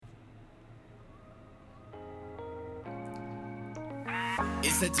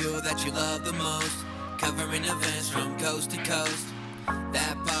It's the duo that you love the most, covering events from coast to coast.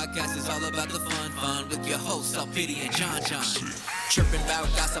 That podcast is all about the fun with your hosts, Alpity and John. Chirping about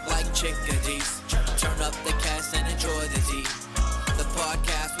gossip like chickadees. Turn up the cast and enjoy the tea. The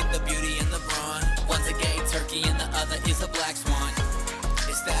podcast with the beauty and the brawn. One's a gay turkey and the other is a black swan.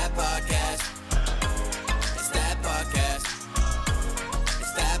 It's that podcast. It's that podcast.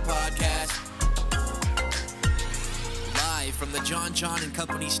 It's that podcast. Live from the John and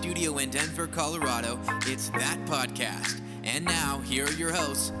Company studio in Denver, Colorado, it's That Podcast. And now, here are your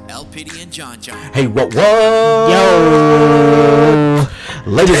hosts, Alpity and John. Hey, what? Yo!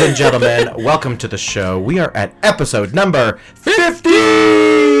 Ladies and gentlemen, welcome to the show. We are at episode number 50!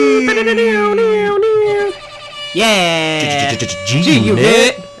 Yeah!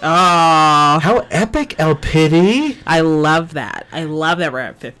 G-Unit! Oh, How epic, Alpity! I love that. I love that we're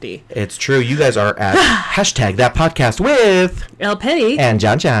at 50. It's true. You guys are at hashtag That Podcast with Alpity. and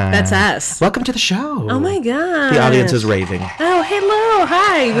John. That's us. Welcome to the show. Oh my god. The audience is raving. Oh, hello.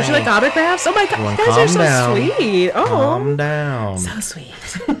 Hi. Would you like autographs? Oh my god. Everyone You guys are so calm down. sweet. Oh. Calm down. So sweet.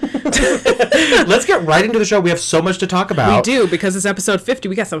 Let's get right into the show. We have so much to talk about. We do, because it's episode 50.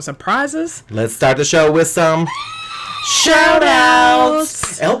 We got some surprises. Let's start the show with some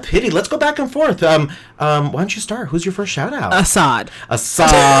shout-outs. Alpity, let's go back and forth. Why don't you start? Who's your first shout-out? Assad.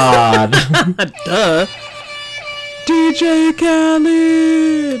 Assad. Duh. DJ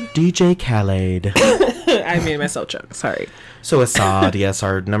Khaled. DJ Khaled. I made myself joke. Sorry. So Assad, yes,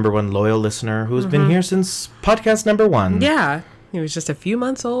 our number one loyal listener who's been here since podcast number 1. Yeah. He was just a few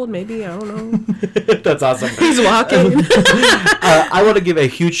months old, maybe. I don't know. That's awesome. He's walking. I want to give a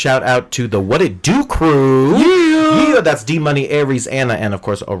huge shout out to the What It Do crew. Yeah, that's D Money, Aries, Anna, and of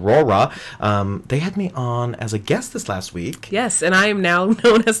course Aurora. They had me on as a guest this last week. Yes, and I am now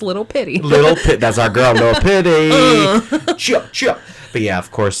known as Little Pity. Little Pit, that's our girl, Little Pity. Chia. But yeah,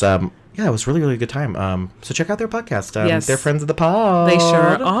 of course, yeah, it was really, really good time. So check out their podcast. Yes. They're friends of the pod. They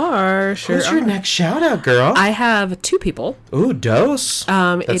sure are. Who's your next shout out, girl? I have 2 people. Ooh, dos.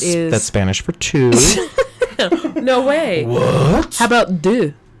 It is. That's Spanish for 2. No way. What? How about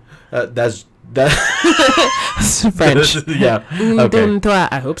deux? That's French. Yeah. Okay.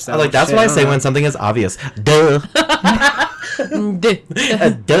 I hope so. That's what I say when something is obvious. Duh. Deux.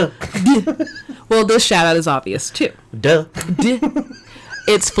 Duh. Well, this shout out is obvious too. Duh.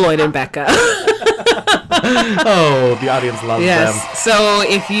 It's Floyd and Becca. Oh, the audience loves them. So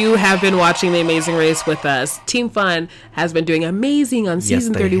if you have been watching The Amazing Race with us, Team Fun has been doing amazing on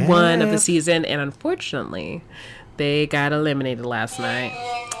season 31 of the season, and unfortunately, they got eliminated last night.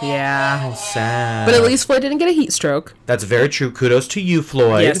 Yeah. Oh, sad. But at least Floyd didn't get a heat stroke. That's very true. Kudos to you,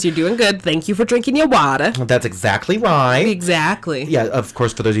 Floyd. Yes, you're doing good. Thank you for drinking your water. That's exactly right. Exactly. Yeah, of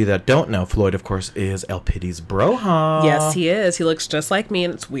course, for those of you that don't know, Floyd, of course, is Alpity's broha. Yes, he is. He looks just like me,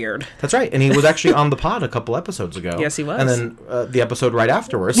 and it's weird. That's right. And he was actually on the pod a couple episodes ago. Yes, he was. And then the episode right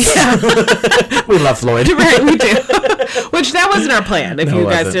afterwards. Yeah. We love Floyd. Right, we do. Which, that wasn't our plan, if you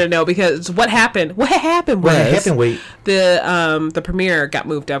guys wasn't. didn't know, because what happened was the premiere got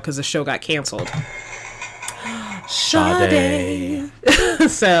moved up because the show got canceled. Sade.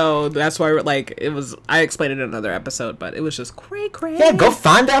 So that's why I explained it in another episode, but it was just cray. Yeah, go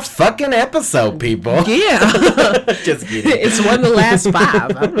find that fucking episode, people. Yeah. Just kidding. It's one of the last 5. I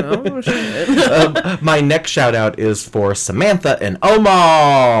don't know. Shit. My next shout out is for Samantha and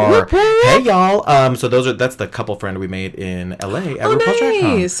Omar. Hey y'all. So that's the couple friend we made in LA at RuPaul's Drag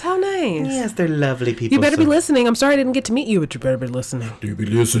Con. Nice. How nice. Yes, they're lovely people. You better be listening. I'm sorry I didn't get to meet you, but you better be listening. Do be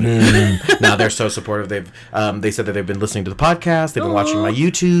listening. No, they're so supportive. They said that they've been listening to the podcast. They've been watching my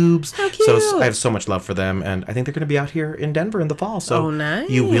YouTubes. How cute. So I have so much love for them, and I think they're going to be out here in Denver in the fall. So nice.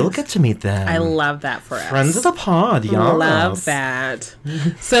 You will get to meet them. I love that for us. Friends of the pod, y'all. Love that.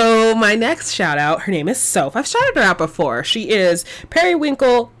 So my next shout out, her name is Soph. I've shouted her out before. She is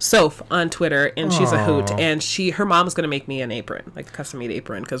Periwinkle Soph on Twitter, and she's a hoot. And her mom's going to make me an apron, like a custom made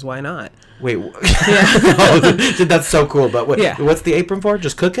apron, because why not? Wait. Yeah. That's so cool. But what's the apron for?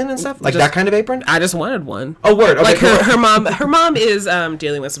 Just cooking and stuff? Like that kind of apron? I just wanted one. Oh, word. Okay, like cool. her mom is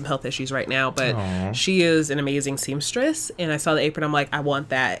dealing with some health issues right now, but she is an amazing seamstress, and I saw the apron, I'm like, I want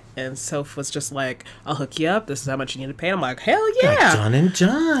that. And Soph was just like, I'll hook you up, this is how much you need to pay. And I'm like, hell yeah. Done and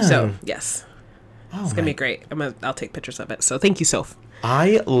done. So yes, it's gonna be great. I'll take pictures of it, so thank you, Soph.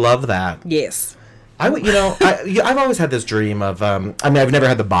 I love that. Yes. I've always had this dream of I've never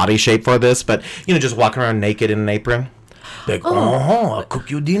had the body shape for this, but just walking around naked in an apron. Like, I'll cook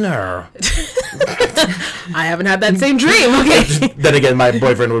you dinner. I haven't had that same dream. Okay. Then again, my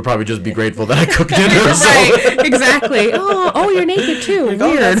boyfriend would probably just be grateful that I cook dinner. Right, exactly. Oh, you're naked too.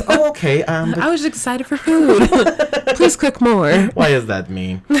 Weird. Okay. I was excited for food. Please cook more. Why is that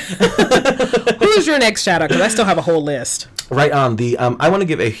mean? Who's your next shout out? Because I still have a whole list. Right on. I want to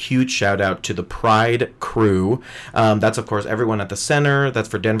give a huge shout out to the Pride crew. That's, of course, everyone at the center. That's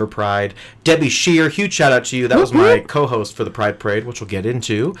for Denver Pride. Debbie Shear, huge shout out to you. That was my co-host for the Pride Parade, which we'll get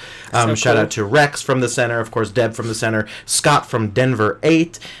into. Shout out to Rex from the center. Of course, Deb from the center. Scott from Denver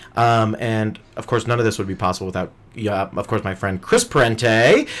 8. And, of course, none of this would be possible without, of course, my friend Chris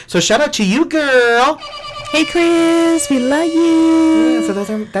Parente. So shout out to you, girl. Hey, Chris. We love you. Yeah,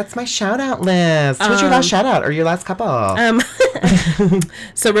 so that's my shout out list. What's your last shout out or your last couple?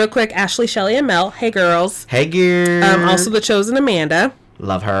 So real quick, Ashley, Shelley, and Mel. Hey, girls. Hey, girl. Also the Chosen Amanda.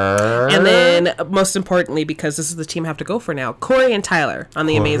 Love her. And then, most importantly, because this is the team I have to go for now, Corey and Tyler on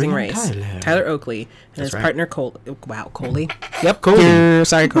The Amazing Race. Tyler Oakley and his partner, Coley. Wow, Coley. Yep, Coley.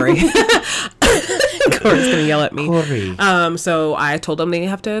 Sorry, Corey. Corey's going to yell at me. Corey. So I told them they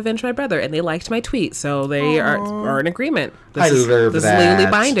have to avenge my brother, and they liked my tweet, so they are in agreement. This is legally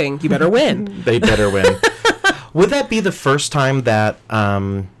binding. You better win. They better win. Would that be the first time that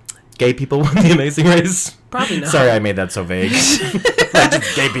gay people won The Amazing Race? Probably not. Sorry, I made that so vague. Like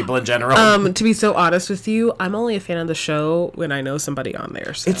just gay people in general. To be so honest with you, I'm only a fan of the show when I know somebody on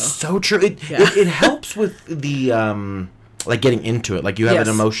there. So. It's so true. It helps with the like getting into it. Like you have an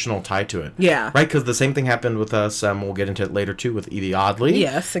emotional tie to it. Yeah. Right? Because the same thing happened with us. We'll get into it later too with Edie Oddly.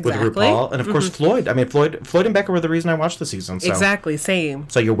 Yes, exactly. With RuPaul. And of course Floyd. I mean, Floyd and Becca were the reason I watched the season. So. Exactly. Same.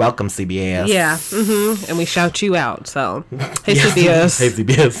 So you're welcome, CBS. Yeah. And we shout you out. So, hey, CBS. Hey,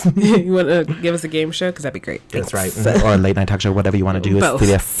 CBS. You want to give us a game show? Because that'd be great. That's right. Or a late night talk show, whatever you want to do. Both.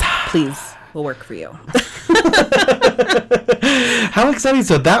 CBS. Please. We'll work for you. How exciting.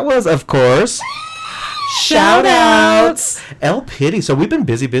 So that was, of course... Shout outs! El Pity. So we've been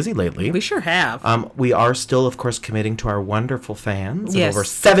busy lately. We sure have. We are still, of course, committing to our wonderful fans. Yes. Of over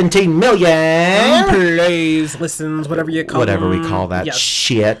 17 million. Plays, listens, whatever you call Whatever we call that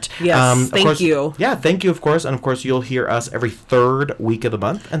shit. Yes, thank you. Yeah, thank you, of course. And, of course, you'll hear us every third week of the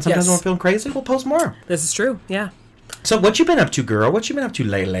month. And sometimes when we're feeling crazy, we'll post more. This is true, yeah. So what you been up to, girl? What you been up to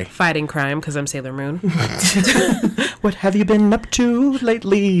lately? Fighting crime, because I'm Sailor Moon. What have you been up to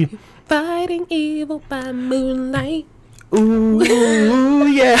lately? Fighting evil by moonlight. Ooh,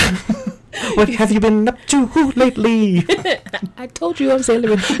 yeah. What have you been up to lately? I told you I'm Sailor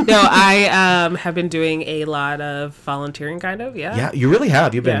Moon. No, I have been doing a lot of volunteering, kind of, yeah. Yeah, you really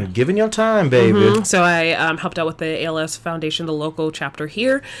have. You've been giving your time, baby. Mm-hmm. So I helped out with the ALS Foundation, the local chapter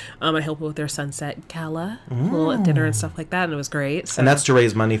here. I helped with their Sunset Gala, little dinner and stuff like that, and it was great. So. And that's to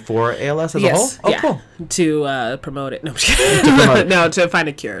raise money for ALS as a whole? Oh, cool. To promote it. No, I'm just kidding. No, to find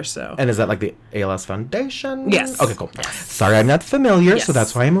a cure, so. And is that like the ALS Foundation? Yes. Okay, cool. Yes. Sorry, I'm not familiar, so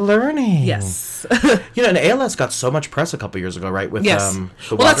that's why I'm learning. Yes. You know, and ALS got so much press a couple years ago, right? With the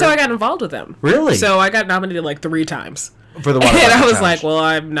well, that's how I got involved with them. Really? So I got nominated like 3 times. For the water and I was challenge. like, well,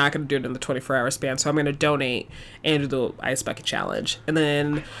 I'm not going to do it in the 24-hour span, so I'm going to donate and do the Ice Bucket Challenge. And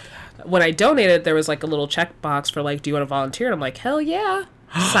then when I donated, there was like a little checkbox for like, do you want to volunteer? And I'm like, hell yeah.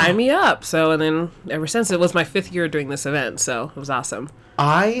 Sign me up. So, and then ever since, it was my 5th year doing this event, so it was awesome.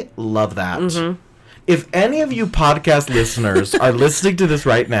 I love that. If any of you podcast listeners are listening to this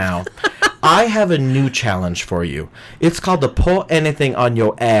right now, I have a new challenge for you. It's called the Pour Anything on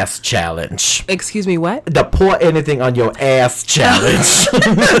Your Ass Challenge. Excuse me, what? The Pour Anything on Your Ass Challenge.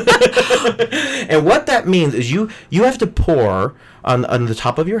 And what that means is you have to pour on the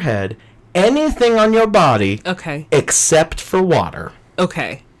top of your head anything on your body except for water.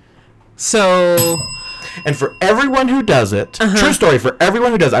 Okay. So... And for everyone who does it, true story, for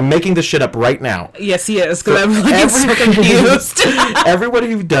everyone who does it, I'm making this shit up right now. Yes, he is, because I'm like so confused. Everyone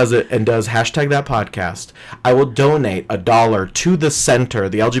who does it and does hashtag that podcast, I will donate $1 to the center,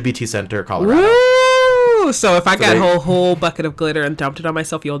 the LGBT Center, Colorado. Woo! So if I got a whole bucket of glitter and dumped it on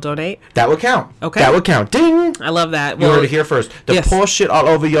myself, you'll donate? That would count. Okay. That would count. Ding! I love that. You heard it here first. The pour shit all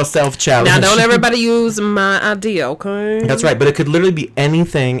over yourself challenge. Now, don't everybody use my idea, okay? That's right, but it could literally be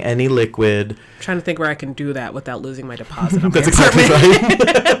anything, any liquid. I'm trying to think where I can do that without losing my deposit on That's my exactly apartment.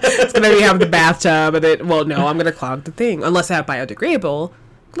 right. It's going to be having the bathtub, and then, well, no, I'm going to clog the thing. Unless I have biodegradable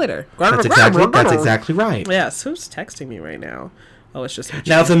glitter. That's exactly right. Yes, who's texting me right now? Oh, it's just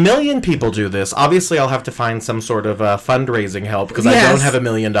Now, if 1 million people do this, obviously I'll have to find some sort of fundraising help because I don't have $1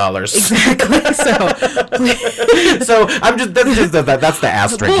 million. Exactly. So I'm just that's the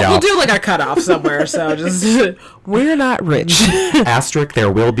asterisk. We'll do like a cutoff somewhere. So just we're not rich. Asterisk.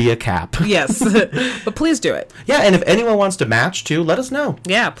 There will be a cap. Yes, but please do it. Yeah, and if anyone wants to match too, let us know.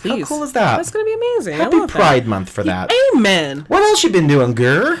 Yeah, please. How cool is that? That's gonna be amazing. Happy Pride Month for that. Amen. What else you been doing,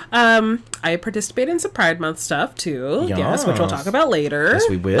 girl? I participate in some Pride Month stuff too. Yes. Yes, which we'll talk about later. Yes,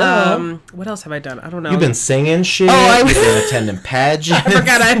 we will. What else have I done? I don't know. You've been singing shit. Oh, You've been attending pageants. I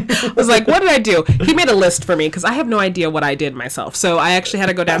forgot. I was like, what did I do? He made a list for me because I have no idea what I did myself. So I actually had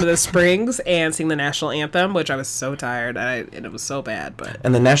to go down to the Springs and sing the national anthem, which I was so tired and it was so bad. But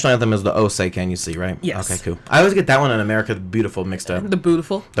And the national anthem is the "Oh Say Can You See," right? Yes. Okay, cool. I always get that one and America the Beautiful mixed up. the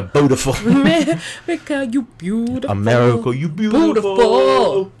beautiful. The beautiful. America, you beautiful. America, you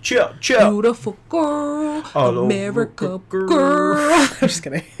beautiful. Chill. Beautiful girl. All over America girl. girl. I'm just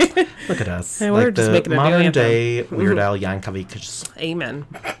kidding. Look at us. Hey, we're like just the making a new modern anthem. day Weird Al Yankovic. Amen.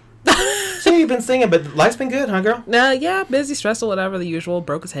 So you've been singing, but life's been good, huh, girl? Yeah, busy, stressful, whatever, the usual,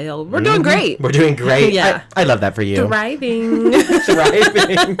 broke as hell. We're doing great. We're doing great. Yeah. I love that for you. Thriving.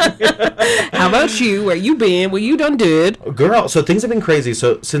 Thriving. How about you? Where you been? What you done did? Girl, so things have been crazy.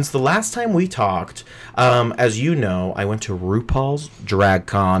 So since the last time we talked, as you know, I went to RuPaul's Drag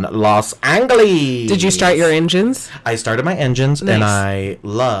Con Los Angeles. Did you start your engines? I started my engines, Nice. and I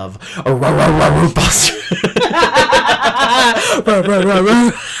love RuPaul's.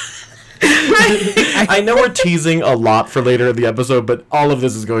 I know we're teasing a lot for later in the episode, but all of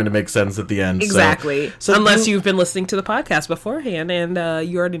this is going to make sense at the end. Exactly. So Unless you've been listening to the podcast beforehand and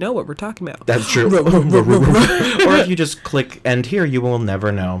you already know what we're talking about. That's true. Or if you just click end here, you will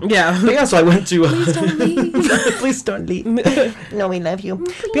never know. Yeah. But yeah, so I went to... Please don't leave. Please don't leave. No, we love you.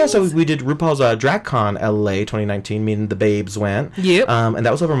 But yeah, so we did RuPaul's Drag Con LA 2019, meaning the babes went. Yep. And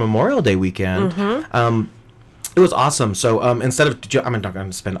that was over Memorial Day weekend. It was awesome. So instead of... I'm not going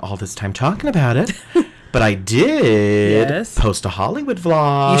to spend all this time talking about it. But I did Yes. post a Hollywood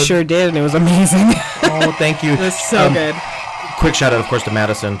vlog. You sure did, and it was amazing. Oh, thank you. It was so good. Quick shout out, of course, to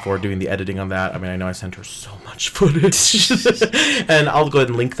Madison for doing the editing on that. I mean, I know I sent her so much footage. And I'll go ahead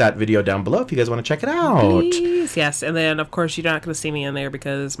and link that video down below if you guys want to check it out. Please. Yes, and then, of course, you're not going to see me in there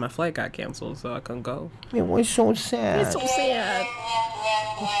because my flight got canceled, so I couldn't go. It was so sad. It's so sad.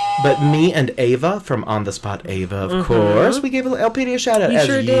 But me and Ava from On The Spot Ava, of course, we gave LPD a shout out We as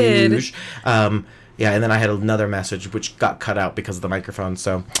sure did. usual. Yeah, and then I had another message which got cut out because of the microphone,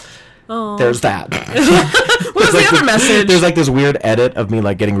 so there's that. What was the other message? There's like this weird edit of me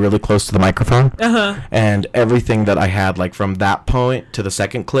like getting really close to the microphone, and everything that I had like from that point to the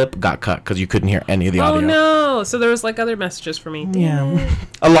second clip got cut because you couldn't hear any of the Oh, audio. no. So there was like other messages for me. Yeah,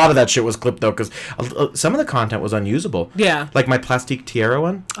 a lot of that shit was clipped though because some of the content was unusable. Yeah. Like my Plastique Tiara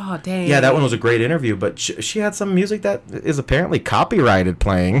one. Oh, dang. Yeah, that one was a great interview, but she had some music that is apparently copyrighted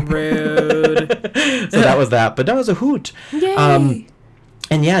playing. Rude. So that was that. But that was a hoot. Yay.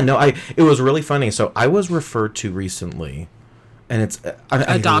 And yeah, no, it was really funny. So I was referred to recently, and it's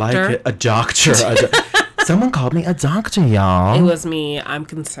I doctor? like it, a doctor. Someone called me a doctor, y'all. It was me. I'm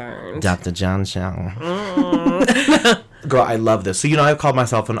concerned. Dr. John Xiang. Girl, I love this. So, you know, I've called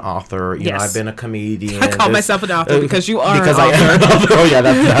myself an author. You know, Yes. I've been a comedian. I call myself an author because you are because an author. I am an author. Oh, yeah,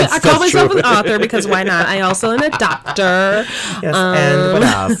 that's I call that's myself true. an author because why not? I also am a doctor. Yes, and what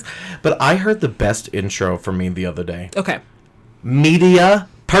else? But I heard the best intro from me the other day. Okay. Media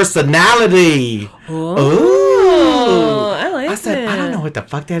personality. Oh, I like I said, that. I don't know what the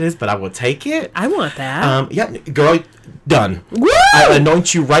fuck that is, but I will take it. I want that. Yeah, girl, done. Woo! I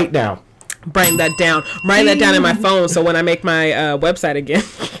anoint you right now. Writing that down. Writing that down in my phone so when I make my website again.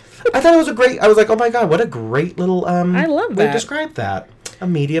 I thought it was I was like, oh my god, what a great little I love way to that. describe that. A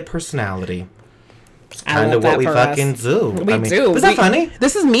media personality. It's I kind love of what that we for fucking us. do. We I mean, do. Was that funny?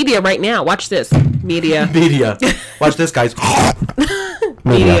 This is media right now. Watch this. Media. Media. Watch this, guys.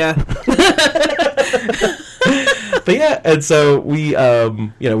 Media. But yeah, and so we, you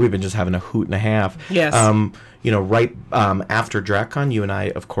know, we've been just having a hoot and a half. Yes. You know, right after DragCon, you and I,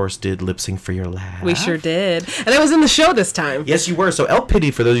 of course, did Lip Sync for Your Laugh. We sure did. And I was in the show this time. Yes, you were. So El Pity,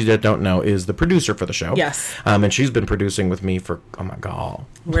 for those of you that don't know, is the producer for the show. Yes. And she's been producing with me for, oh my God.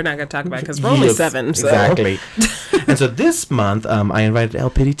 We're not going to talk about it because we're only Yes, 7. So. Exactly. And so this month, I invited El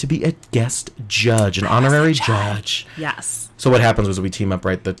Pity to be a guest judge, an honorary judge. Yes. So what happens was we team up,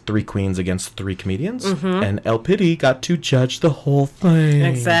 right, the 3 queens against 3 comedians, and El Pity got to judge the whole thing.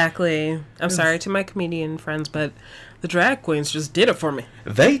 Exactly. I'm sorry to my comedian friends, but the drag queens just did it for me.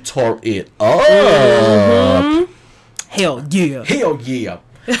 They tore it up. Hell yeah. Hell yeah.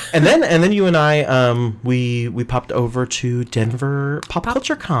 And then you and I, we popped over to Denver Pop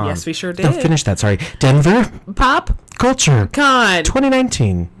Culture Con. Yes, we sure did. No, finish that. Sorry, Denver Pop Culture Con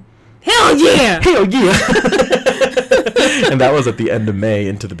 2019. Hell yeah! Hell yeah! And that was at the end of May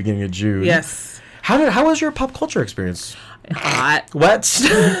into the beginning of June. Yes. How was your pop culture experience? Hot. What?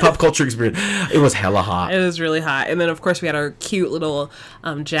 Pop culture experience. It was hella hot. It was really hot. And then, of course, we had our cute little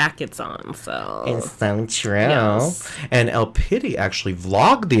jackets on. So It's so true. Yes. And El Pity actually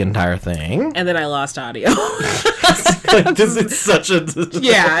vlogged the entire thing. And then I lost audio. It's such a...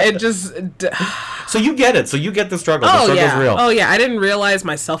 Yeah, it just... So you get it. So you get the struggle. The Oh, struggle's yeah. real. Oh, yeah. I didn't realize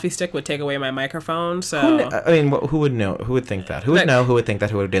my selfie stick would take away my microphone, so... I mean, who would know? Who would think that? Who would Right. know? Who would think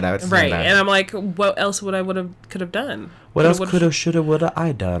that? Who would do that? Right. And I'm like, what else could have done? What else Would've- coulda, shoulda, woulda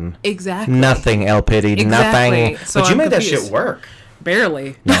I done? Exactly. Nothing, El Pity. Exactly. Nothing. So But you I'm made that confused. shit work.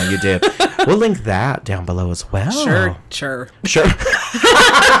 Barely. No, you did. We'll link that down below as well. Sure. Sure.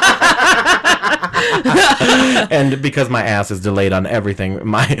 And because my ass is delayed on everything,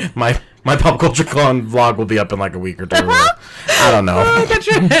 my Pop Culture Con vlog will be up in like a week or two. I don't know.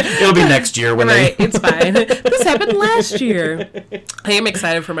 It'll be next year when Right, they... it's fine. This happened last year. I am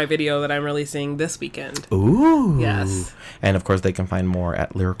excited for my video that I'm releasing this weekend. Ooh. Yes. And of course, they can find more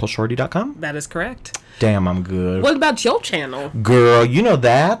at lyricalshorty.com. That is correct. Damn, I'm good. What about your channel? Girl, you know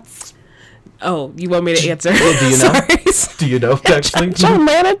that. Oh, you want me to answer? Do you know? Sorry. Do you know actually?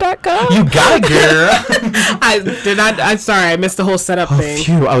 JohnManna.com. You got it, girl. I did not. I'm sorry. I missed the whole setup thing.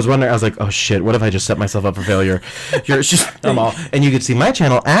 Phew, I was wondering. I was like, oh shit, what if I just set myself up for failure? I'm all, and you can see my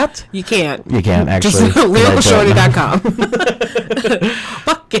channel at. You can't. You can't Just actually. lyricalshorty.com.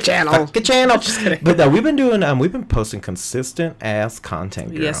 Fuck your channel. Good channel. Just kidding. But no, we've been posting consistent ass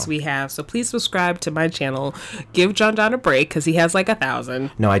content, girl. Yes, we have. So please subscribe to my channel. Give John a break because he has like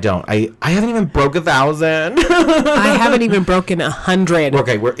 1,000. No, I don't. I haven't even broke 1,000. I haven't even broken 100.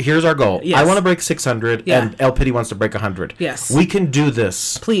 Okay, here's our goal. Yes. I want to break 600, Yeah. and El Pity wants to break 100. Yes. We can do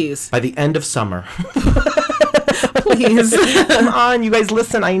this. Please. By the end of summer. Please. Come on, you guys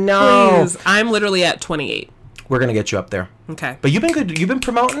listen. I know. Please. I'm literally at 28. We're gonna get you up there. Okay. But you've been good. You've been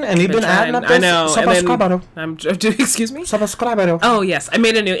promoting and you've been adding up. I know. Subscribe. Excuse me? Subscribe. Oh, yes. I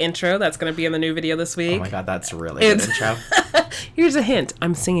made a new intro that's going to be in the new video this week. Oh my god, that's a really good intro. Here's a hint.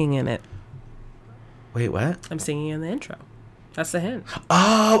 I'm singing in it. Wait, what? I'm singing in the intro. That's the hint.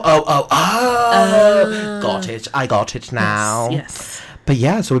 Oh. Got it. I got it now. Yes. But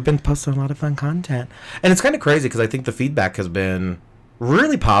yeah, so we've been posting a lot of fun content. And it's kind of crazy because I think the feedback has been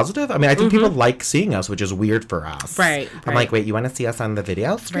really positive. I mean, I think people like seeing us, which is weird for us. Right. I'm like, wait, you want to see us on the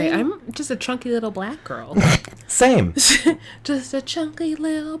video screen? Right. I'm just a chunky little black girl. Same. Just a chunky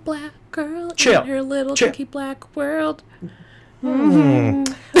little black girl Chill. in her little Chill. chunky black world. I'm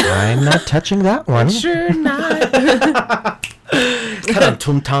not touching that one. Sure not.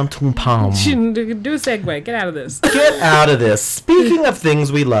 Tum tam tum pam. Do a segue. Get out of this. Get out of this. Speaking of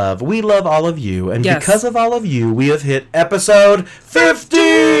things we love all of you. And Yes. because of all of you, we have hit episode 50!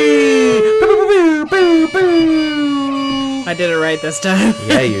 Boo, boo, boo, boo. I did it right this time.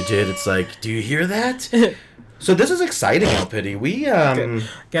 Yeah, you did. It's like, do you hear that? So this is exciting, El Pity. We,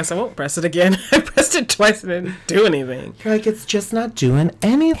 Guess I won't press it again. I pressed it twice and didn't do anything. you're like, it's just not doing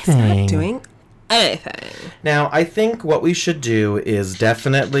anything. Doing anything. Now, I think what we should do is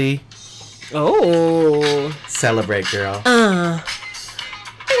definitely Oh. celebrate, girl.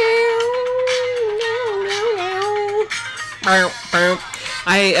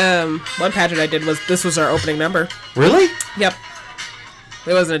 One pageant I did this was our opening number. Really? Yep.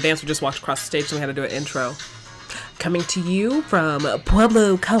 It wasn't a dance, we just walked across the stage and we had to do an intro. Coming to you from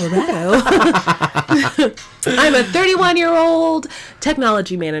Pueblo, Colorado. I'm a 31-year-old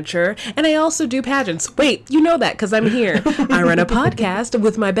technology manager, and I also do pageants. Wait, you know that because I'm here. I run a podcast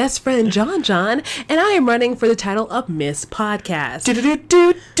with my best friend, John, and I am running for the title of Miss Podcast.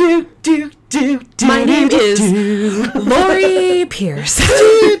 My name is Lori Pierce.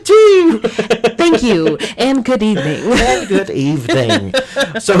 Thank you, and good evening. Good evening.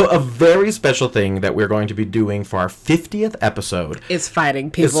 So a very special thing that we're going to be doing for our 50th episode Is fighting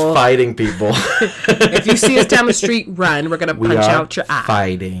is people. fighting people. If you see us down the street, run. We're gonna We punch are out your eye.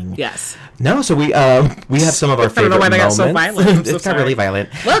 fighting. Yes. No, so we have some of our favorite know why they got moments. so violent. I'm so It's got really violent.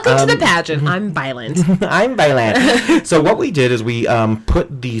 Welcome to the pageant. I'm violent. I'm violent. So what we did is we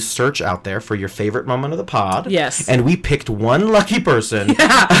put the search out there for your favorite moment of the pod. Yes. And we picked one lucky person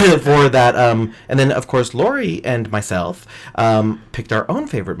for that. And then, of course, Lori and myself picked our own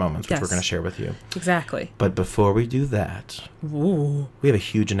favorite moments, which we're going to share with you. Exactly. But before we do that, we have a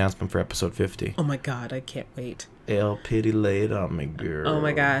huge announcement for episode 50. Oh my God, I can't wait. El Pity laid on me, girl. Oh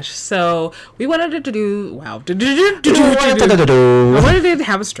my gosh. So we wanted to do, wow. I wanted to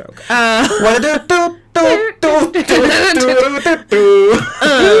have a stroke. Keep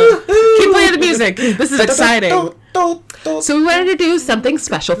playing the music. This is exciting. So we wanted to do something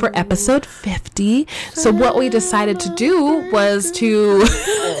special for episode 50. So what we decided to do was to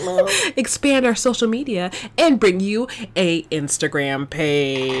expand our social media and bring you a Instagram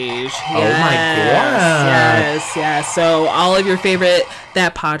page. Oh my God. Yes. So all of your favorite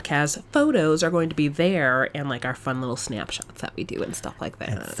That Podcast photos are going to be there, and like our fun little snapshots that we do and stuff like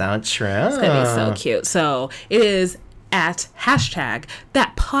that. Sounds true. It's going to be so cute. So it is at #That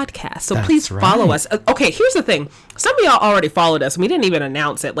Podcast. So please follow us. Okay, here's the thing. Some of y'all already followed us, and we didn't even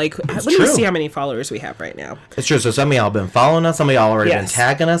announce it. Like, let me see how many followers we have right now. It's true. So some of y'all have been following us. Some of y'all already been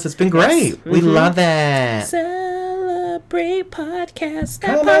tagging us. It's been great. We love that. Celebrate Podcast.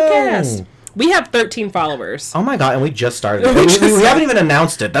 That Podcast. We have 13 followers. Oh my God, and we just started it. We haven't even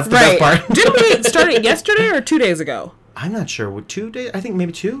announced it. That's the best part. Didn't we start it yesterday or 2 days ago? I'm not sure. 2 days? I think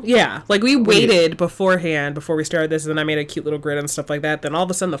maybe 2? Yeah. Like, we waited beforehand before we started this, and then I made a cute little grid and stuff like that. Then all of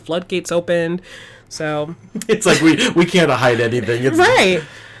a sudden the floodgates opened. So it's like we can't hide anything. It's, right.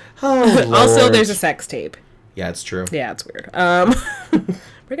 Oh, Lord. Also, there's a sex tape. Yeah, it's true. Yeah, it's weird.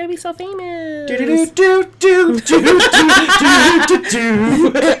 We're gonna be so famous.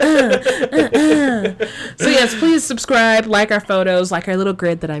 So yes, please subscribe, like our photos, like our little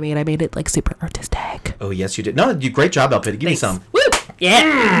grid that I made. I made it like super artistic. Oh yes, you did. No, you great job, Elpity. Give me some. Woo!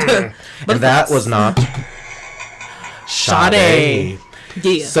 Yeah. And that was not Sade.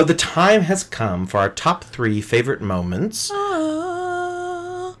 Yeah. So the time has come for our top 3 favorite moments.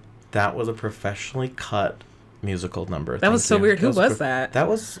 That was a professionally cut musical number. That was so weird. Who was that? That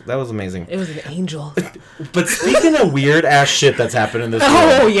was amazing. It was an angel. But speaking of weird ass shit that's happened in this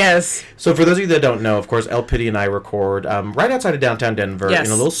Oh, room, yes. So for those of you that don't know, of course, El Pity and I record right outside of downtown Denver in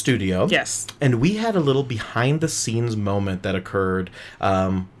a little studio. Yes. And we had a little behind the scenes moment that occurred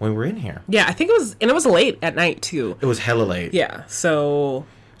when we were in here. Yeah, I think it was late at night too. It was hella late. Yeah. So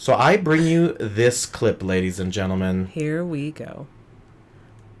I bring you this clip, ladies and gentlemen. Here we go.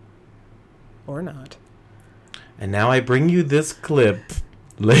 Or not. And now I bring you this clip,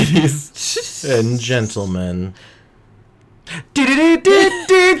 ladies and gentlemen. Celebrate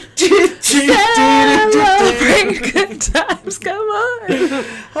good times, come on.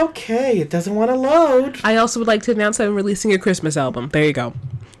 Okay, it doesn't want to load. I also would like to announce I'm releasing a Christmas album. There you go.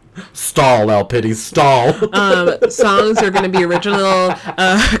 Stall, El Pity, stall. Songs are going to be original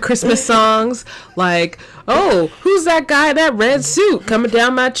Christmas songs, like, oh, who's that guy in that red suit coming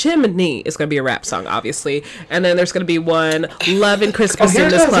down my chimney? It's going to be a rap song, obviously. And then there's going to be one, Love and Christmas in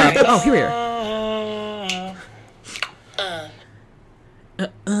this club. Oh, here we are.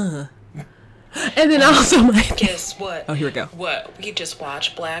 And then also guess what? Oh, here we go. What? We just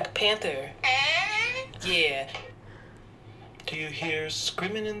watched Black Panther. Yeah. Do you hear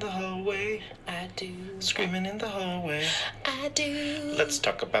screaming in the hallway? I do. Screaming in the hallway. I do. Let's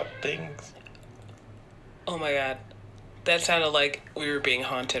talk about things. Oh my God. That sounded like we were being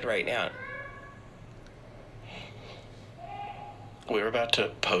haunted right now. We're about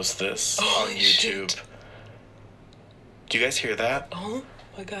to post this Oh, on YouTube. shit. Do you guys hear that? Oh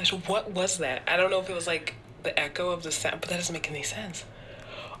my gosh. What was that? I don't know if it was like the echo of the sound, but that doesn't make any sense.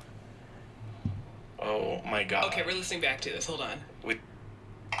 Oh my God. Okay, we're listening back to this. Hold on.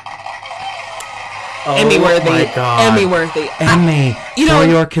 Emmy worthy. Oh my God. Emmy worthy. Emmy, you know, for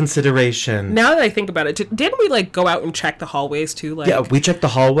your consideration. Now that I think about it, didn't we like go out and check the hallways too? Like, Yeah, we checked the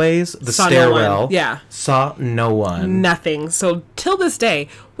hallways, the Saw no stairwell. one. Yeah. Saw no one. nothing. So till this day,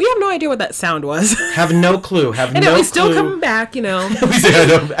 we have no idea what that sound was. Have no clue. Have And no we still clue. come back, you know, We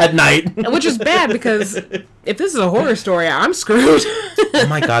said at night. which is bad because if this is a horror story, I'm screwed. Oh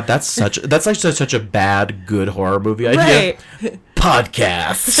my God, that's like such a bad good horror movie idea. Right.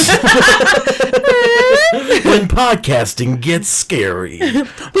 Podcasts. When podcasting gets scary.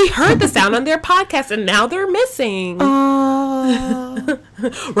 We heard the sound on their podcast and now they're missing.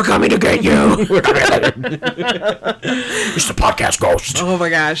 We're coming to get you. It's the podcast ghost. Oh my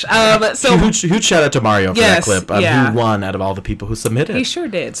gosh. So Huge shout out to Mario for Yes, that clip. yeah. Who won out of all the people who submitted. he sure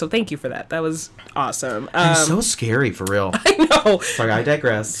did. So thank you for that. That was awesome. It's so scary, for real. I know. Sorry, I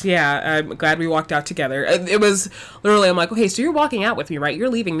digress. Yeah, I'm glad we walked out together. It was literally, I'm like, okay, so you're walking out with me, right? You're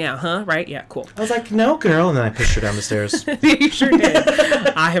leaving now, huh? Right? Yeah, cool. I was like, no, girl. And then I pushed her down the stairs. You sure did.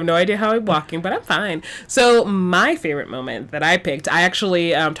 I have no idea how I'm walking, but I'm fine. So my favorite moment that I picked, I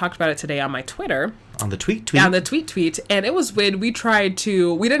actually talked about it today on my Twitter. On the tweet. On the tweet, and it was when we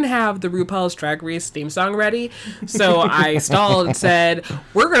didn't have the RuPaul's Drag Race theme song ready, so I stalled and said,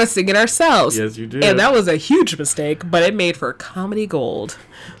 we're going to sing it ourselves. Yes, you did. And that was a huge mistake, but it made for comedy gold.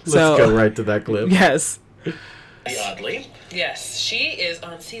 Let's go right to that clip. Yes. Oddly. Yes, she is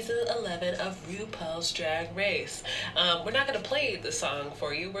on season 11 of RuPaul's Drag Race. We're not going to play the song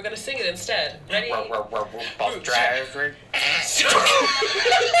for you. We're going to sing it instead. Ready? RuPaul's Drag Race.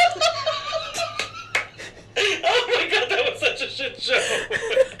 Oh my god, that was such a shit show.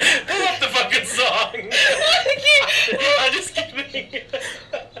 Pull up the fucking song. I'm just kidding.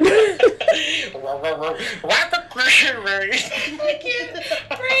 I can't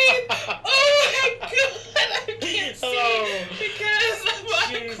breathe. Oh my god, I can't see because I'm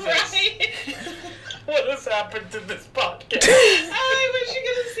crying. What has happened to this podcast? I wish you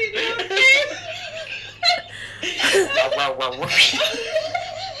could have seen your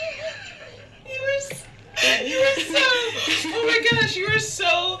You were so, oh my gosh, you were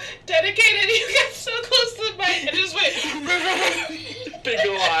so dedicated. You got so close to the mic and just went, Big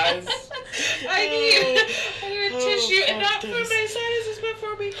ol' eyes. I need a tissue, and not for my sinuses, but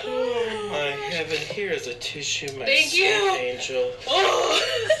for me. Oh my heaven, here is a tissue, my Thank sweet you. angel. Oh.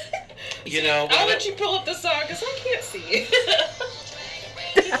 You know, I'll let you pull up the song because I can't see.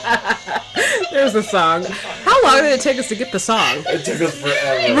 There's the song. How long did it take us to get the song? It took us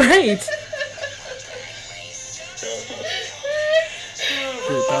forever. Right.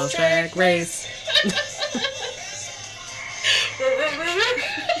 RuPaul's Drag Race.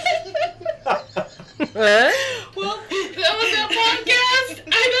 Huh? Well, that was that podcast.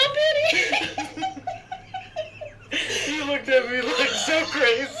 I know, Penny. you looked at me like so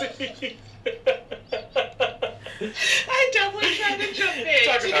crazy. I definitely tried to jump in.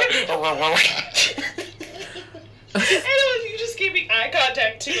 Talk about And you just gave me eye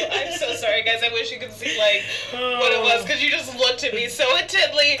contact too. I'm so sorry, guys. I wish you could see like what it was because you just looked at me so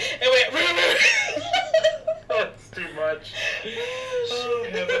intently and went. That's too much. Oh,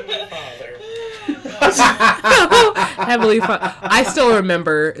 Heavenly Father. Heavily fun. I still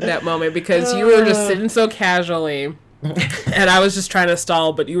remember that moment because you were just sitting so casually. And I was just trying to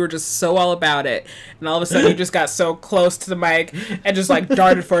stall, but you were just so all about it. And all of a sudden, you just got so close to the mic and just like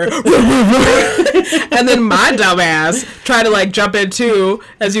darted for it. And then my dumb ass tried to like jump in too,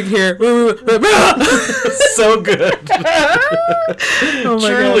 as you can hear. So good. Oh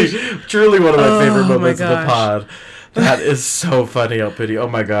my Truly one of my favorite moments of the gosh. pod. That is so funny, El Pity. Oh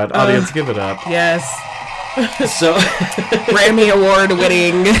my god. Audience, give it up. Yes. So Grammy Award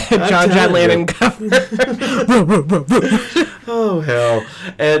winning John telling Lennon you. cover. Oh hell!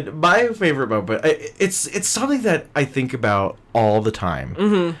 And my favorite moment, it's something that I think about all the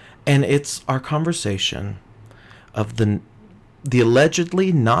time, and it's our conversation of the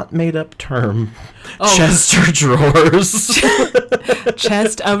allegedly not made up term Chester drawers.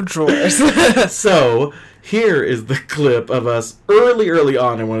 Chest of drawers. So here is the clip of us early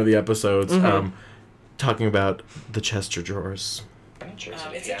on in one of the episodes, talking about the Chester drawers.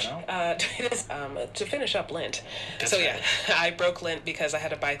 It's it is to finish up Lent. So yeah, I broke Lent because I had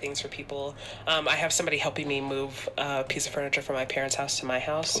to buy things for people. I have somebody helping me move a piece of furniture from my parents' house to my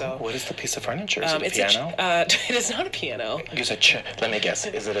house. So What is the piece of furniture? Is it a it's piano? it is not a piano. You said let me guess.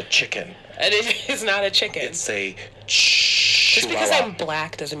 Is it a chicken? It is not a chicken. It's a Just because chihuahua. I'm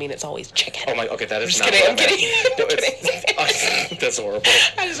black doesn't mean it's always chicken. Oh my, okay, that is Just not kidding, what I I'm meant. kidding. No, it's, that's horrible.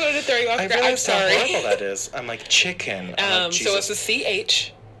 I just wanted to throw you off I guard. I'm realize how sorry. horrible that is. I'm like, chicken. I'm like, So Jesus. it's a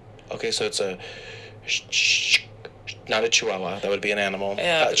CH. Okay, so it's a not a chihuahua. That would be an animal.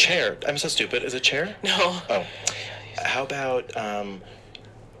 Yeah. A chair. I'm so stupid. Is it chair? No. Oh. How about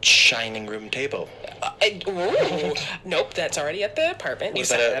shining room table? Ooh. Nope, that's already at the apartment. You Was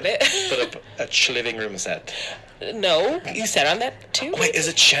sat that at it. but a living room set? No, you sat on that too. Wait, is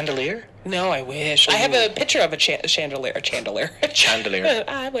it chandelier? No, I wish. I have a picture of a chandelier. Chandelier.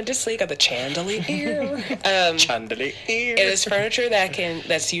 I went to sleep at the chandelier. Chandelier. It is furniture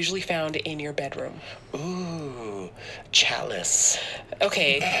that's usually found in your bedroom. Ooh, chalice.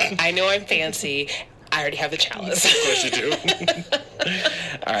 Okay, I know I'm fancy. I already have the chalice. Of course you do.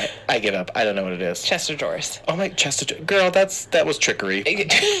 I give up. I don't know what it is. Chest of drawers. Oh my, chest of drawers. Girl, that was trickery.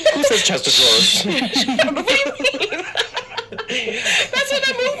 Who says chest of drawers? That's what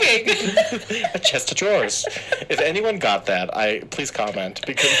I'm moving. A chest of drawers. If anyone got that, please comment,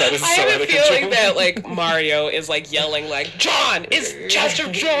 because that is I so have out a of feeling control. that like Mario is like yelling like, John, it's chest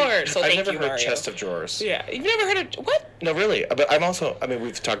of drawers. So I've thank never you, heard Mario. chest of drawers. Yeah, you've never heard of what? No, really. But I'm also, I mean,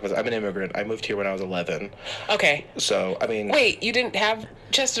 we've talked about this. I'm an immigrant. I moved here when I was 11. Okay. So, I mean... Wait, you didn't have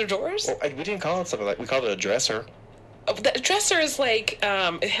chest of drawers? Well, we didn't call it something like... We called it a dresser. Oh, the dresser is like,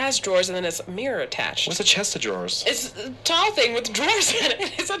 it has drawers and then it's a mirror attached. What's a chest of drawers? It's a tall thing with drawers in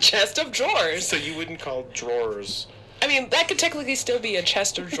it. It's a chest of drawers. So you wouldn't call drawers... I mean, that could technically still be a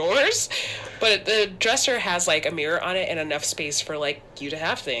chest of drawers, but the dresser has like a mirror on it and enough space for like you to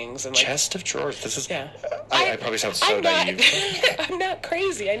have things. And like, Chest of drawers? This is... Yeah. I probably sound so naive. I'm not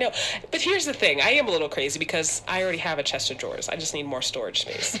crazy, I know. But here's the thing. I am a little crazy because I already have a chest of drawers. I just need more storage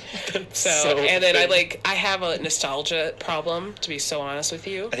space. So and then I have a nostalgia problem, to be so honest with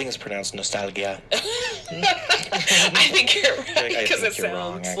you. I think it's pronounced nostalgia. I think you're right, I because think it you're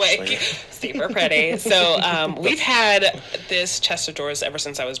sounds wrong, like actually. super pretty. So we've had this chest of drawers ever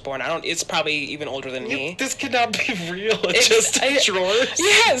since I was born. It's probably even older than me. This cannot be real. A It's- chest of I- drawers?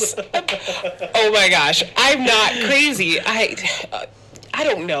 Yes. Oh my gosh, I'm not crazy. I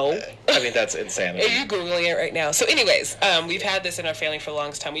don't know. I mean, that's insanity. Are you Googling it right now? So anyways, we've had this in our family for the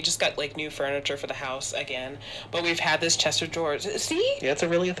longest time. We just got like new furniture for the house again. But we've had this chest of drawers. See? Yeah, it's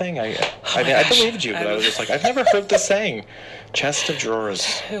really a thing. I mean, my I gosh. believed you, but I was just like, I've never heard this saying. Chest of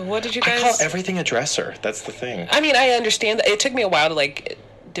drawers. What did you I guys... call everything a dresser. That's the thing. I mean, I understand that. It took me a while to like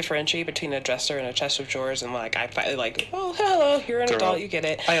differentiate between a dresser and a chest of drawers, and like I finally like, oh hello, you're an Girl, adult, you get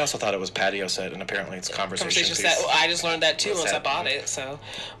it. I also thought it was patio set, and apparently it's conversation Conversation piece. set. Well, I just learned that too What's once I that bought mean? it. So,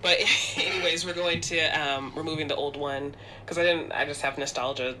 but anyways, we're going to removing the old one because I just have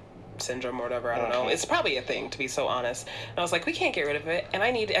nostalgia syndrome or whatever. I don't know. It's probably a thing, to be so honest. And I was like, we can't get rid of it, and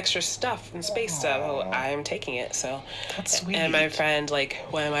I need extra stuff and space, so I'm taking it. So That's sweet. And my friend, like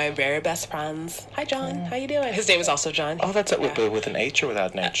one of my very best friends. Hi, John. How you doing? His name is also John. Oh, that's it. Yeah. With an H or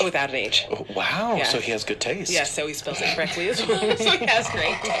without an H? Without an H. Oh, wow. Yeah. So he has good taste. Yeah, so he spells it correctly as well. So he has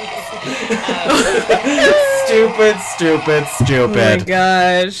great Oh my Stupid.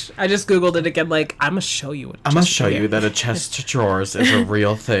 gosh. I just Googled it again, like, I'm gonna show you. I'm gonna show you that a chest of drawers is a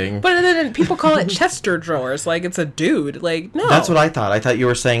real thing. But then people call it Chester drawers, like it's a dude. Like, no. That's what I thought. I thought you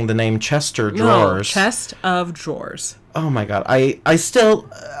were saying the name Chester drawers. No, chest of drawers. Oh my god. I still,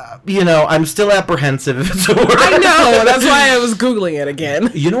 I'm still apprehensive if it's a word. I know. That's why I was Googling it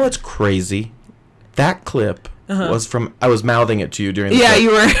again. You know what's crazy? That clip was from, I was mouthing it to you during the Yeah, clip.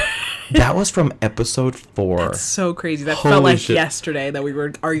 you were. That was from episode 4. So crazy. That Holy felt like shit. yesterday that we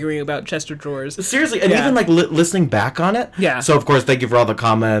were arguing about Chester drawers. Seriously, and Yeah. even like listening back on it. Yeah. So of course, thank you for all the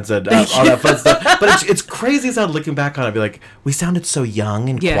comments and all that fun stuff. But it's crazy as how looking back on it, be like, we sounded so young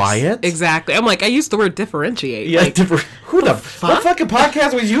and Yes, quiet. exactly. I'm like, I used the word differentiate. Yeah. Like, Who the what fucking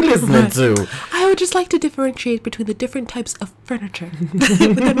podcast was you listening to? I would just like to differentiate between the different types of furniture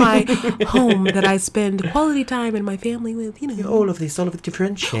within my home that I spend quality time and my family with, All of this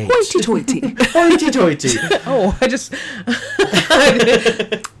differentiate. hoity-toity. Hoity-toity. Oh, I just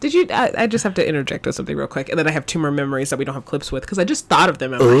did you? I just have to interject with something real quick, and then I have 2 more memories that we don't have clips with because I just thought of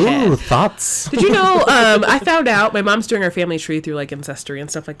them in my Ooh, head. thoughts. Did you know? I found out my mom's doing our family tree through like Ancestry and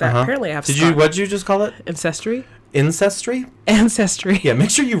stuff like that. Apparently, I have. What'd you just call it? Ancestry? Ancestry? Ancestry. Yeah, make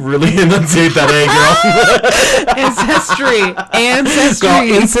sure you really enunciate that, Ancestry. Go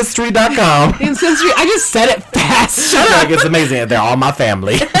Ancestry. ancestry.com. Ancestry. I just said it fast. Shut up. Like, it's amazing. They're all my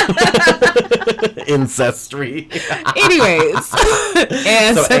family. Ancestry. Anyways, So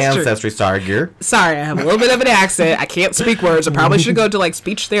Ancestry. ancestry, sorry, gear. Sorry, I have a little bit of an accent. I can't speak words. I probably should go to like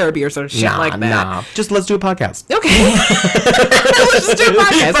speech therapy or some shit like that. Nah. Just let's do a podcast. Okay. Let's just do a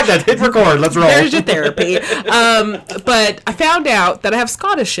podcast. Fuck that. Hit record. Let's roll. There's your therapy. But I found out that I have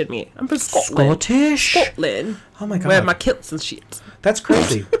Scottish in me. I'm from Scotland. Scottish. Scotland. Oh my god. Where my kilts and shit. That's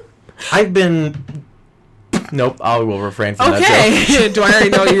crazy. I've been. Nope. I will refrain from that. joke. Okay. Do I already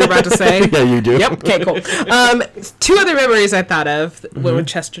know what you're about to say? Yeah, you do. Yep. Okay, cool. 2 other memories I thought of with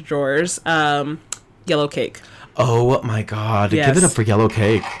Chester drawers. Yellow cake. Oh my god. Yes. Give it up for Yellow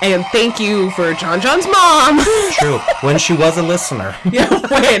Cake. And thank you for John's mom. True. When she was a listener. Yeah,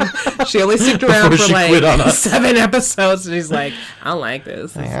 when she only stuck around Before for she quit on like us. 7 episodes, and she's like, I don't like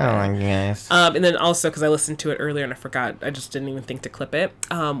this. Yes. And then also because I listened to it earlier and I forgot, I just didn't even think to clip it.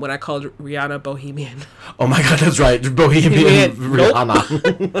 When I called Rihanna Bohemian, Oh my god, that's right. Bohemian Nope.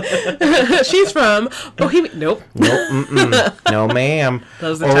 Rihanna. she's from Bohemian. Nope. Nope. Mm-mm. No, ma'am. That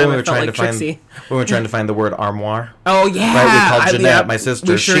was the Or time when I felt like Trixie. we were trying to find the word armoire Armoire. Oh yeah, Right, we called Jeanette, yep, my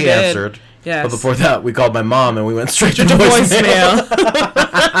sister. we sure She did. answered. Yes. But before that, we called my mom and we went straight to To voicemail.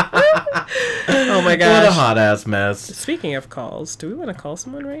 Oh my What a gosh. hot ass mess. Speaking of calls, do we want to call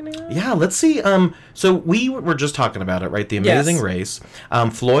someone right now? Yeah, let's see. So we were just talking about it, right? The Amazing Yes. Race.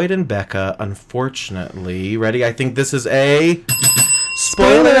 Floyd and Becca, unfortunately, ready? I think this is a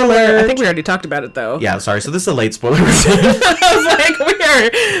spoiler alert. I think we already talked about it though. Yeah, sorry. So this is a late spoiler. I was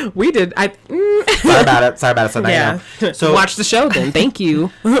like, we did. Sorry about it. So now you Yeah. know. So Watch the show then. Thank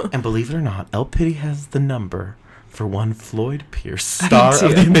you. and believe it or not, El Pity has the number for one Floyd Pierce, star too.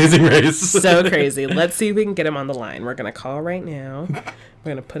 of The Amazing Race. So crazy. Let's see if we can get him on the line. We're gonna call right now.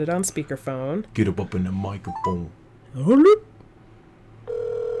 We're gonna put it on speakerphone. Get up in the microphone.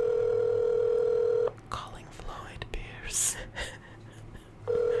 Calling Floyd Pierce.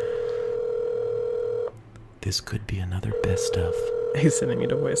 This could be another best of. He's sending me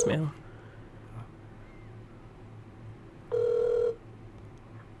to voicemail.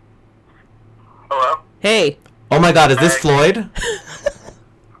 Hello? Hey, Oh my God, is this Floyd?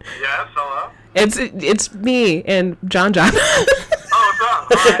 Yes, hello? it's me and John. Oh,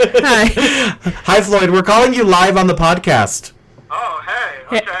 what's up? Hi. Hi. Hi, Floyd. We're calling you live on the podcast. Oh,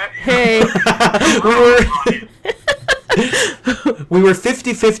 hey, okay. Hey. We were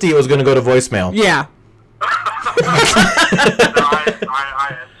 50-50 it was going to go to voicemail. Yeah. I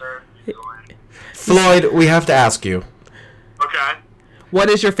answered. easily. Floyd, we have to ask you. Okay. What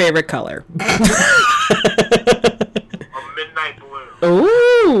is your favorite color? A midnight blue.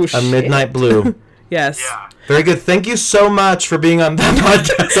 Ooh. A midnight blue. Yes. Yeah. Very good. Thank you so much for being on that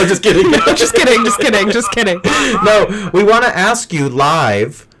podcast. I'm just kidding. Just kidding. Just kidding. Just kidding. No, we want to ask you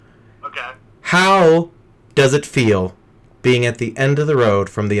live, Okay. how does it feel being at the end of the road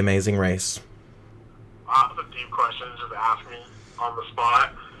from The Amazing Race? That's a deep question. Just ask me on the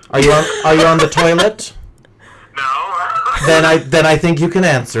spot. Are you on the toilet? No. Then I think you can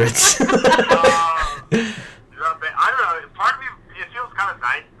answer it. I don't know. Part of me, it feels kind of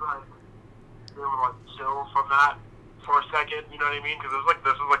nice to like, be able to like chill from that for a second. You know what I mean? Because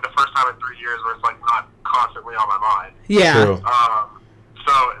this is like the first time in 3 years where it's like not constantly on my mind. Yeah. True.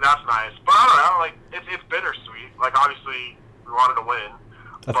 So that's nice. But I don't know. Like it's bittersweet. Like obviously we wanted to win,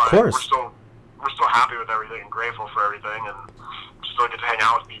 Of but course. we're still happy with everything and grateful for everything, and still get to hang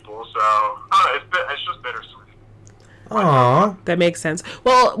out with people. So I don't know. It's just bittersweet. Aww. That makes sense.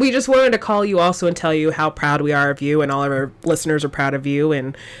 Well, we just wanted to call you also and tell you how proud we are of you, and all of our listeners are proud of you,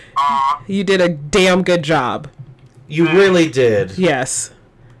 and you did a damn good job. You really did. Yes.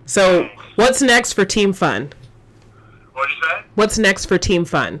 So, what's next for Team Fun? What'd you say? What's next for Team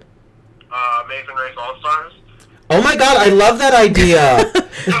Fun? Amazing Race All Stars. Oh my God, I love that idea.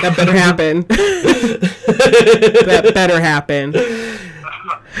 That better happen. That better happen.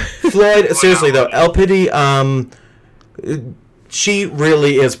 Floyd, seriously though, El Pity, she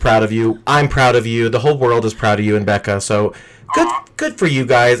really is proud of you. I'm proud of you. The whole world is proud of you and Becca. So good for you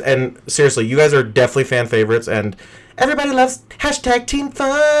guys. And seriously, you guys are definitely fan favorites. And everybody loves #Team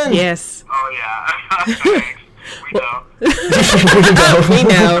Fun. Yes. Oh yeah. Thanks. We know. We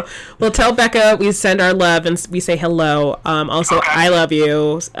know. Well, tell Becca we send our love and we say hello. Also, Okay. I love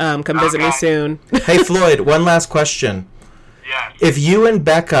you. Come visit me Okay. soon. Hey Floyd, one last question. Yes. If you and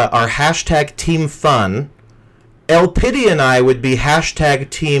Becca are #Team Fun, El Pity and I would be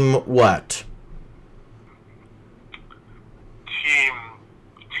 #Team what? Team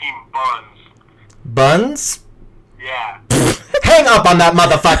Buns. Buns? Yeah. Hang up on that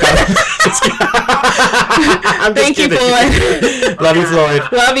motherfucker. I'm just Thank you, kidding. Floyd. Love you, Floyd.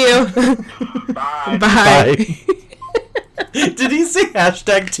 Love you. Bye. Bye. Bye. Did he say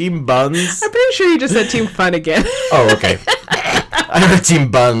 #Team Buns? I'm pretty sure you just said Team Fun again. Oh, okay. I heard Team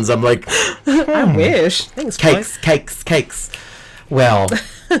Buns. I'm like, I wish. Thanks, Floyd. cakes. Well,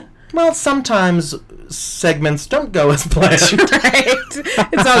 sometimes segments don't go as planned. Right.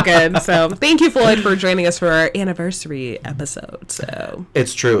 It's all good. So thank you, Floyd, for joining us for our anniversary episode. So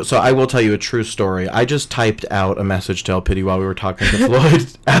It's true. So I will tell you a true story. I just typed out a message to El Pity while we were talking to Floyd,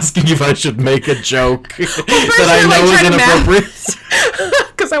 asking if I should make a joke that I you're, like, know is trying to inappropriate.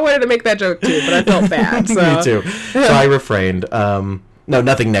 because I wanted to make that joke too, but I felt bad. So Me too. So I refrained. No,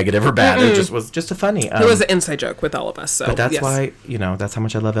 nothing negative or bad. It just was just a funny. It was an inside joke with all of us. So But that's yes. why, that's how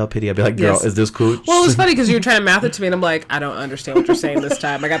much I love El Pity. I'd be like, girl, Yes. is this cool? Well, it was funny because you were trying to mouth it to me, and I'm like, I don't understand what you're saying this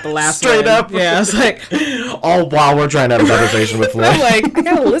time. I got the last Straight one. up. Yeah, I was like, All while we're trying to have a conversation with Floyd. I'm like, I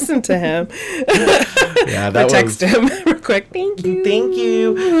gotta listen to him. Yeah, I that was. text him real quick. Thank you. Thank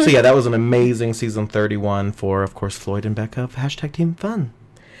you. So yeah, that was an amazing season 31 for, of course, Floyd and Becca of #Team Fun.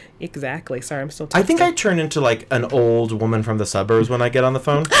 Exactly. Sorry, I'm still. I think I turn into like an old woman from the suburbs when I get on the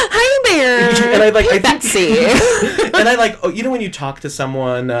phone. Hi, And I think Betsy. and I like, when you talk to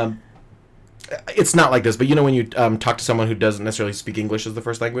someone, it's not like this, but when you talk to someone who doesn't necessarily speak English as the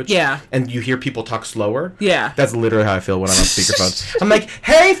first language, and you hear people talk slower, that's literally how I feel when I'm on speakerphone. I'm like,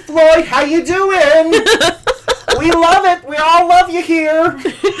 hey Floyd, how you doing? We love it. We all love you here.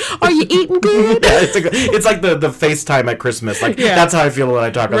 Are you eating good? Yeah, it's like the FaceTime at Christmas. Like that's how I feel when I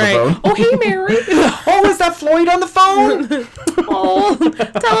talk on the phone. Oh, hey Mary. Oh, is that Floyd on the phone? Oh,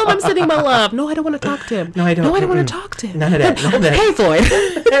 tell him I'm sending my love. No, I don't want to talk to him. No, I don't. No, I don't want to talk to him. None of that. None of that. Hey Floyd.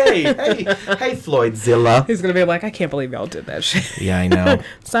 Hey, Floydzilla. He's gonna be like, I can't believe y'all did that shit. Yeah, I know.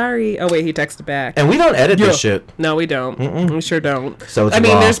 Sorry. Oh wait, he texted back. And we don't edit this shit. No, we don't. We sure don't. So it's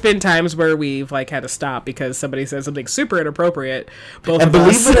there's been times where we've like had to stop because somebody said something super inappropriate. Both and of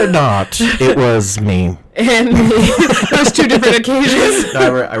believe us. it or not, it was me. And those two different occasions.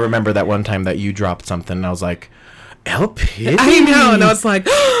 I remember that one time that you dropped something, and I was like, LP. I know, and I was like,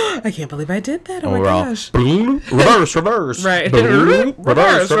 I can't believe I did that. Oh my gosh. Reverse. Right.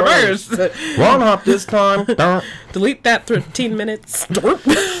 Reverse. One hop this time. Delete that 13 minutes.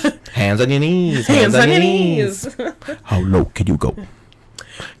 Hands on your knees. Hands on your knees. How low can you go?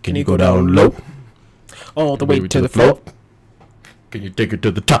 Can you go down low? All the way to the floor. Can you take it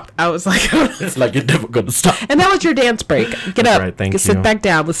to the top? I was like, it's like you're never gonna stop. And that was your dance break. Get up. Right, thank you. Sit back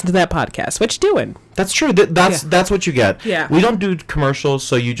down. Listen to that podcast. What you doing? That's true. That's what you get. Yeah. We don't do commercials,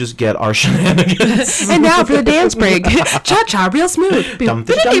 so you just get our shenanigans. And now for the dance break. Cha-cha, real smooth.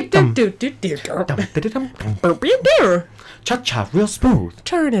 Cha-cha, real smooth.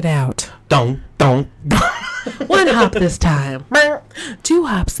 Turn it out. Don't. One hop this time. 2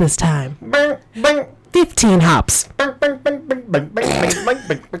 hops this time. 15 hops.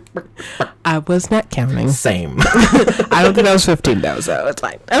 I was not counting. Same. I don't think that was 15 though, so it's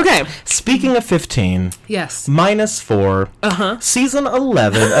fine. Okay. Speaking of 15. Yes. -4. Season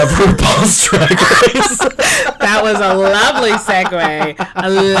 11 of RuPaul's Drag Race. That was a lovely segue.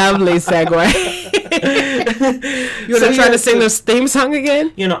 You want to try to sing this theme song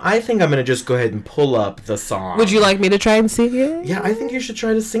again? I think I'm going to just go ahead and pull up the song. Would you like me to try and sing it? Yeah, I think you should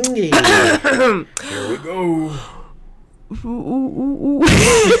try to sing it. Here we go.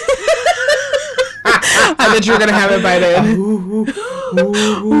 I bet you were going to have it by then.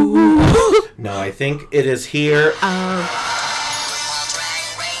 No, I think it is here.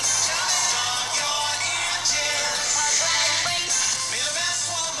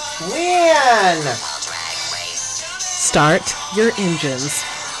 Win! Start your engines.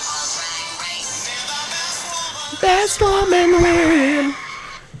 Best woman win.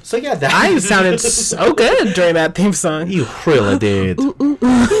 So yeah, I sounded so good during that theme song. You really did.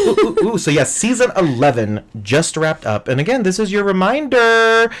 Ooh. So yeah, season 11 just wrapped up, and again, this is your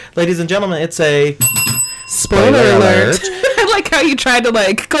reminder, ladies and gentlemen. It's a spoiler alert. I like how you tried to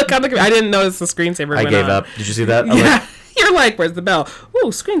click on the. I didn't notice the screensaver. I gave up. Did you see that? Yeah. You're like, where's the bell?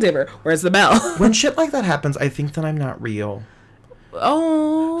 Ooh, screensaver. Where's the bell? When shit like that happens, I think that I'm not real.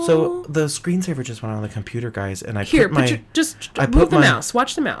 Oh. So the screensaver just went on the computer, guys, and I Here, put my... I move the mouse.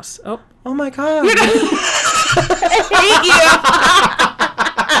 Watch the mouse. Oh my god. I hate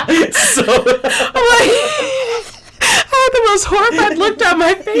you. So... I had the most horrified look down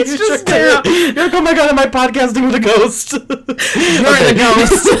my face just now. You're like, oh my god, am I podcasting with a ghost? You're the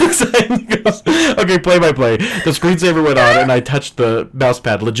ghost. Okay, play by play. The screensaver went on, and I touched the mouse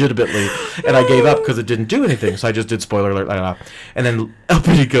pad legitimately, and I gave up because it didn't do anything, so I just did spoiler alert. And then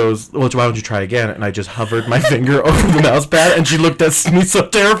LPD goes, well, why don't you try again? And I just hovered my finger over the mouse pad, and she looked at me so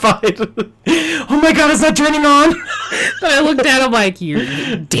terrified. Oh my god, is that turning on? Then I looked at him like, you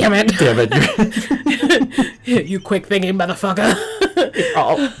damn it. Damn it. You quick thinking motherfucker.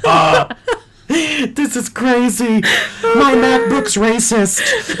 This is crazy. My MacBook's racist.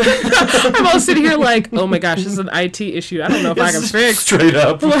 I'm all sitting here like, oh my gosh, this is an IT issue. I don't know if I can fix. Straight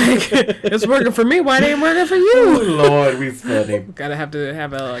up. Like, it's working for me. Why it ain't working for you? Oh, Lord, we funny. Gotta have to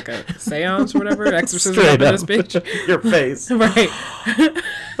have a seance or whatever. Exorcism Straight up up. in this bitch. Your face. Right.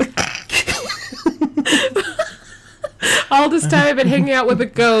 All this time I've been hanging out with a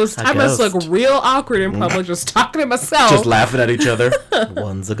ghost. I must look real awkward in public just talking to myself. Just laughing at each other.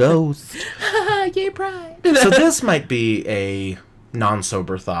 One's a ghost. Yay, pride. So this might be a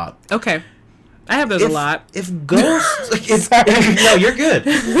non-sober thought. Okay. I have those a lot. If ghosts... no, you're good.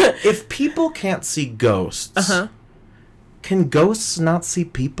 If people can't see ghosts, can ghosts not see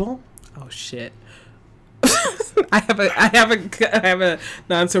people? Oh, shit. I have a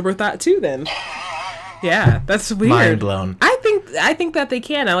non-sober thought too then. Yeah, that's weird. Mind blown. I think think that they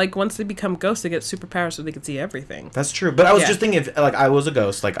can. I like once they become ghosts, they get superpowers so they can see everything. That's true. But I was Yeah. just thinking if like I was a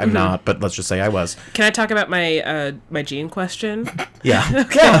ghost, like I'm not, but let's just say I was. Can I talk about my my gene question? Yeah.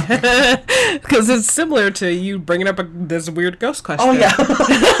 Yeah. Because it's similar to you bringing up this weird ghost question. Oh yeah.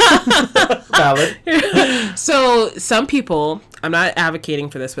 Valid. So some people, I'm not advocating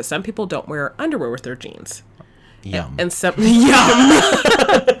for this, but some people don't wear underwear with their jeans. Yum. And some give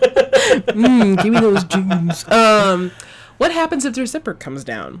me those jeans. What happens if their zipper comes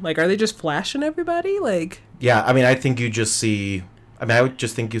down? Like, are they just flashing everybody? Like, Yeah, I mean, I think you just see. I mean, I would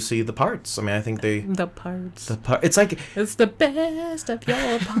just think you see the parts. I mean, I think they. the parts. It's like It's the best of your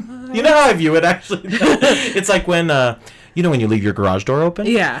parts. you know how I view it. Actually, it's like when you know when you leave your garage door open.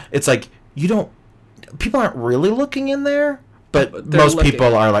 Yeah. It's like you don't. People aren't really looking in there, but They're most looking.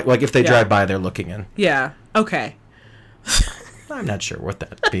 people are like if they Yeah. drive by, they're looking in. Yeah. Okay. I'm not sure what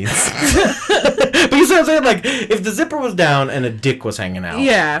that means. But you see what I'm saying? Like if the zipper was down and a dick was hanging out.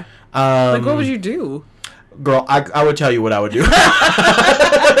 Yeah. Like, what would you do? Girl, I would tell you what I would do. And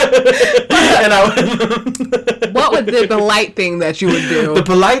I would. What would the polite thing that you would do? The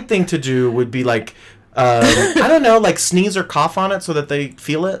polite thing to do would be like, I don't know, like sneeze or cough on it so that they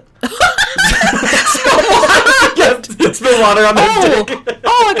feel it. Spill water on their dick.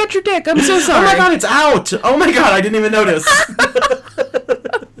 Oh, I got your dick. I'm so Oh sorry. my god, it's out! Oh my god, I didn't even notice.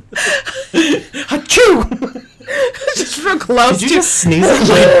 Achoo! Just real close Did you to. just sneeze on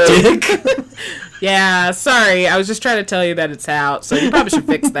my dick? Yeah, sorry. I was just trying to tell you that it's out, so you probably should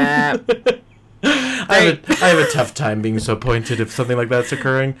fix that. I have a tough time being so pointed if something like that's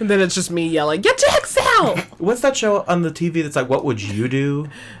occurring. And then it's just me yelling, "Your dick's out!" What's that show on the TV that's like, what would you do?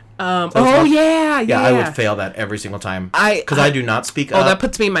 Oh yeah. Yeah, I would fail that every single time. I do not speak Oh, up. that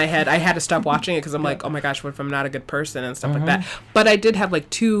puts me in my head. I had to stop watching it because I'm like, oh my gosh, what if I'm not a good person and stuff like that. But I did have like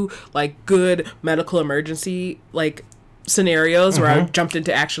 2 like good medical emergency like scenarios where I jumped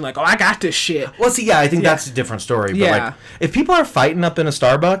into action like, oh, I got this shit. Well, see, yeah, I think that's a different story. But Yeah. like, if people are fighting up in a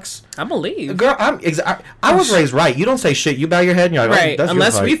Starbucks, I believe. girl, I was raised right. You don't say shit. You bow your head and you're like, Right. oh, that's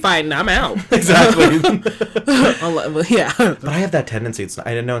Unless your we fight. fighting, I'm out. Exactly. Yeah. But I have that tendency.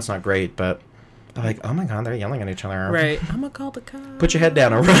 I know it's not great, but I'm like, oh my god, they're yelling at each other. Right. I'm gonna call the cops. Put your head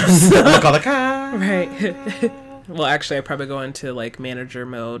down or run. I'm gonna call the cops. Right. Well, actually, I probably go into like manager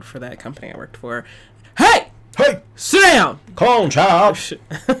mode for that company I worked for. Hey, Hey, sit down. calm, child.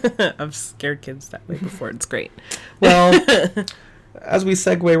 I've scared kids that way before. It's great. Well, as we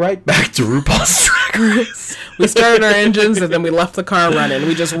segue right back to RuPaul's Drag Race. We started our engines and then we left the car running.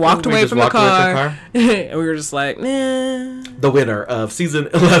 We just walked We away just from the walked away from car. the And we were just like, nah. The winner of season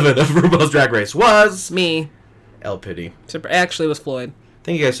 11 of RuPaul's Drag Race was Me. El Pity. Actually, it was Floyd.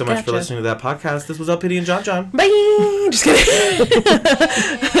 Thank you guys so much for Gotcha. listening to that podcast. This was El Pity and John John. Bye. Just kidding.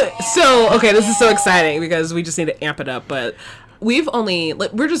 So, okay, this is so exciting because we just need to amp it up. But we're just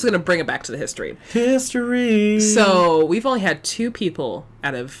going to bring it back to the history. History. So we've only had 2 people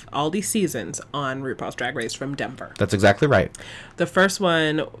out of all these seasons on RuPaul's Drag Race from Denver. That's exactly right. The first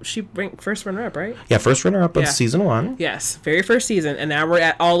one, first runner up, right? Yeah, first runner-up of Yeah. season 1. Yes, very first season, and now we're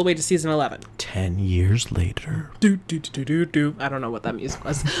at all the way to season 11. 10 years later. Do do do do do. I don't know what that music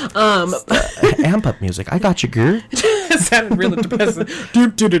was. Amp up music. I got you, girl. It sounded really depressing. Do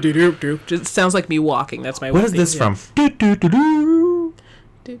do do do do do. Just sounds like me walking. That's my. What is this from? Do, do, do, do.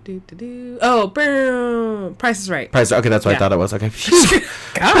 Do do do do. Oh, boom! Price is Right. Price. Okay, that's what I Yeah. thought it was. Okay.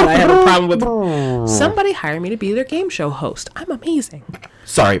 God, I have a problem with. Somebody hire me to be their game show host. I'm amazing.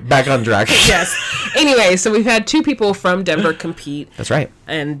 Sorry, back on track. Yes. Anyway, so we've had 2 people from Denver compete That's right.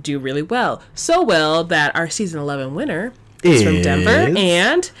 and do really well. So well that our season 11 winner is from Denver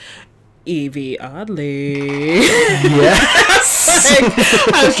and Evie Oddly. Yes.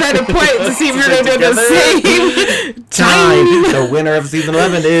 I was trying to point to see if we were going to do the same Time. The winner of season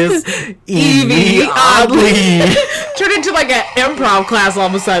 11 is Evie Oddly. Turned into like an improv class all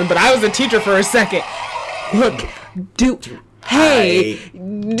of a sudden, but I was a teacher for a second. Look, do it.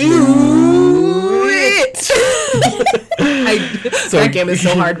 That game is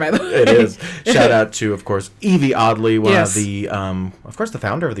so hard, by the way. It is. Shout out to, of course, Evie Oddly, one Yes. of the, of course, the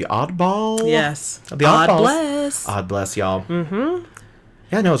founder of the Oddball. Yes. The Odd Oddballs. bless. Odd bless, y'all. Mm-hmm.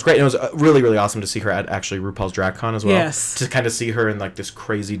 Yeah, no, it was great. It was really, really awesome to see her at actually RuPaul's Drag Con as well. Yes. To kind of see her in like this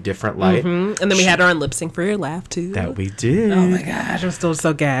crazy different light. And then we had her on Lip Sync for Your Laugh, too. That we did. Oh my gosh, I'm still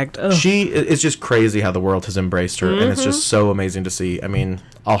so gagged. Ugh. It's just crazy how the world has embraced her, and it's just so amazing to see. I mean,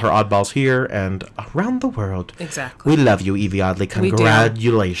 all her oddballs here and around the world. Exactly. We love you, Evie Oddly. We do.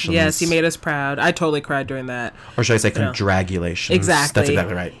 Congratulations. Yes, you made us proud. I totally cried during that. Or should I say congratulations? Exactly. That's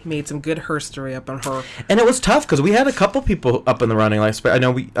exactly right. Made some good herstory up on her. And it was tough because we had a couple people up in the running. Like, I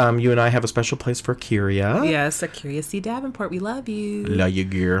know you and I have a special place for Kyria. Yes, a Curious C. Davenport. We love you. Love you,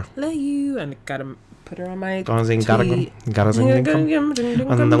 gear. Love you. And gotta put her on my Gotta sing, tweet. gotta sing.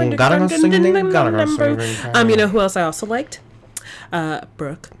 You know who else I also liked?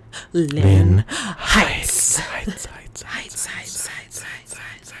 Brooke Lynn Heights.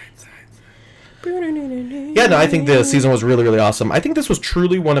 Yeah, no, I think the season was really, really awesome. I think this was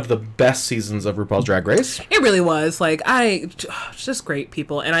truly one of the best seasons of RuPaul's Drag Race. It really was. Like, it's just great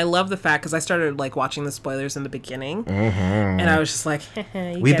people. And I love the fact, because I started, like, watching the spoilers in the beginning. And I was just like,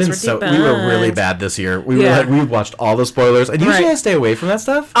 we were really bad this year. We watched all the spoilers. And usually I stay away from that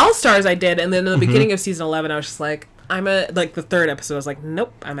stuff. All Stars I did. And then in the beginning of season 11, I was just like, the third episode, I was like,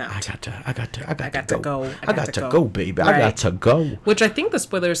 nope, I'm out. I got to go. I got to go, baby. Right. I got to go. Which I think the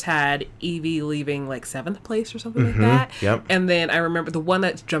spoilers had Evie leaving like 7th place or something like that. Yep. And then I remember the one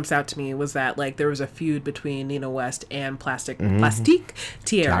that jumps out to me was that like there was a feud between Nina West and Plastic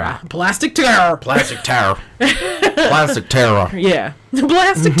Tiara. Plastic Tiara. Plastic Terror. Plastic Terror. Yeah.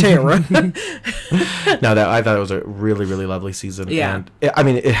 Plastic Terror. No, I thought it was a really, really lovely season. Yeah.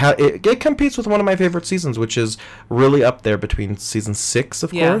 And it competes with one of my favorite seasons, which is really up there between season 6,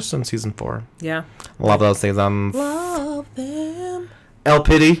 of course, and season 4. Yeah. Love those seasons. Love them. El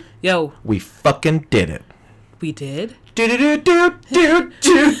Pity. Yo. We fucking did it. We did?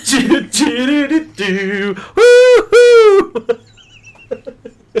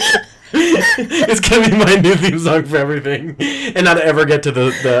 It's gonna be my new theme song for everything, and not ever get to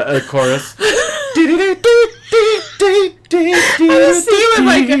the chorus. I see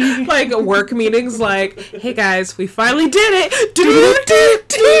with like work meetings, like, hey guys, we finally did it. With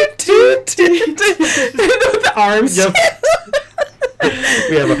the arms. Yep.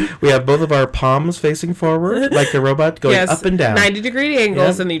 We have both of our palms facing forward, like the robot, going up and down. 90-degree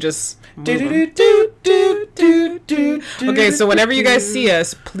angles, and you just okay, so whenever you guys see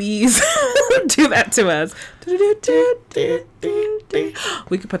us, please do that to us.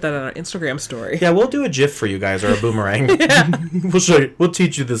 We could put that on our Instagram story. Yeah, we'll do a GIF for you guys, or a boomerang. We'll show you. We'll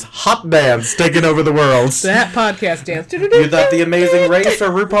teach you this hot dance taking over the world. That podcast dance. You thought The Amazing Race or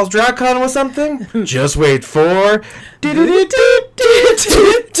RuPaul's Drag Con was something? Just wait for... Use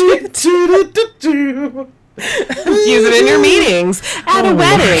it in your meetings, at a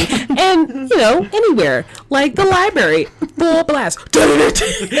wedding, and, anywhere. Like the library. Full blast.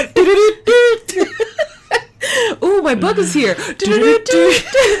 Ooh, my book is here.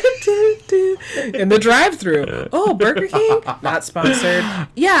 In the drive-thru. Oh, Burger King? Not sponsored.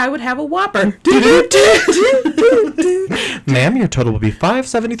 Yeah, I would have a Whopper. Ma'am, your total will be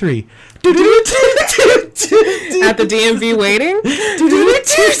 $5.73. At the DMV waiting?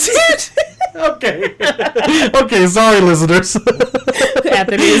 Okay, sorry, listeners. At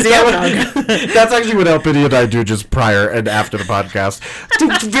the museum. That's actually what El Pity and I do just prior and after the podcast.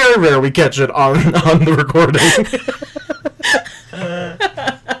 It's very rare we catch it on the recording.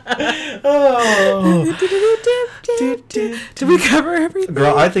 Did we cover everything?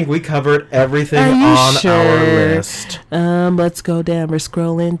 Girl, I think we covered everything on our list. Let's go down. We're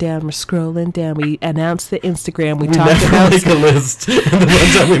scrolling down. We announced the Instagram. We talked never about make a list. And the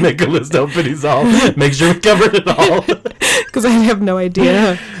one time we make a list, El Pity's all. Make sure we covered it all. Because I have no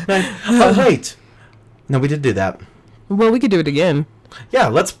idea. Oh, wait. No, we did do that. Well, we could do it again. Yeah,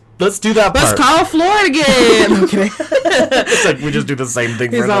 let's do that part. Let's call Floyd again. Okay. It's like we just do the same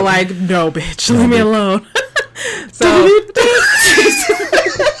thing. He's all like, no, bitch, leave me alone. So.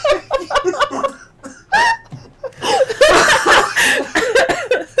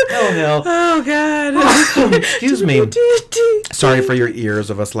 Oh, hell. Oh, God. Excuse me. Sorry for your ears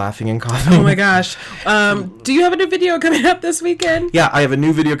of us laughing and coughing. Oh, my gosh. Do you have a new video coming up this weekend? Yeah, I have a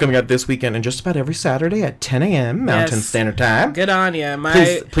new video coming out this weekend and just about every Saturday at 10 a.m. Mountain Standard Time. Good on you.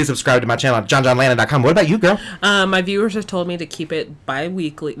 Please subscribe to my channel at johnjohnlannon.com. What about you, girl? My viewers have told me to keep it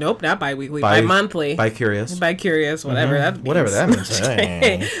bi-weekly. Nope, not bi-weekly. Bi-monthly. Bi-curious. Bi-curious, whatever that means. Whatever that means.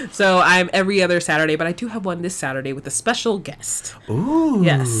 Hey. So I'm every other Saturday, but I do have one this Saturday with a special guest. Ooh.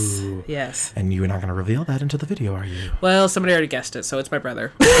 Yes. And you're not going to reveal that into the video, are you? Well, somebody already guessed it, so it's my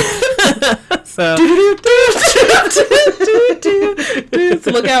brother. So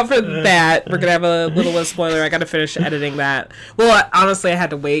look out for that. We're gonna have a little spoiler. I gotta finish editing that. Well, honestly, I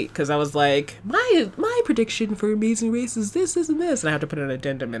had to wait because I was like, my prediction for Amazing Race is this, and this, and I have to put an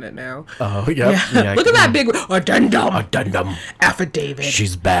addendum in it now. Oh, yep. Yeah. Look at that big addendum. Affidavit.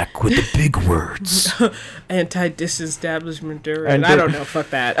 She's back with the big words. Anti-disestablishment. I don't know. Fuck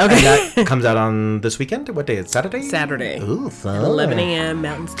that. Okay. And that comes out on this weekend. What day? It's Saturday. Saturday. Ooh, fun. At 11 a.m.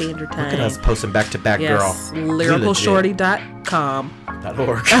 Mountain Standard Time. Look at us posting back to back, yes. girl. Lyricalshorty.com.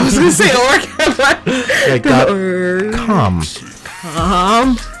 .org. I was gonna say org. Yeah, .com.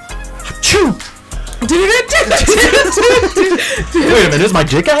 Achoo! Wait a minute, is my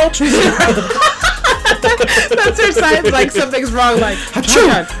dick out? That's her sign, like something's wrong, like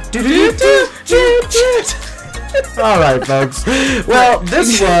All right, folks. Well,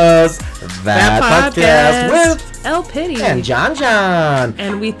 this was that podcast with El Pity and John John.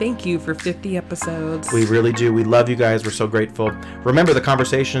 And we thank you for 50 episodes. We really do. We love you guys. We're so grateful. Remember, the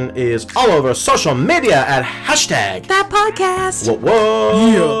conversation is all over social media at hashtag that podcast. What?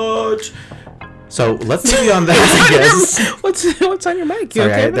 Yeah. So let's leave you on that, I guess. What's on your mic? You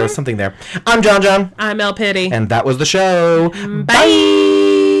Sorry, okay there was something there. I'm John John. I'm El Pity. And that was the show. Bye.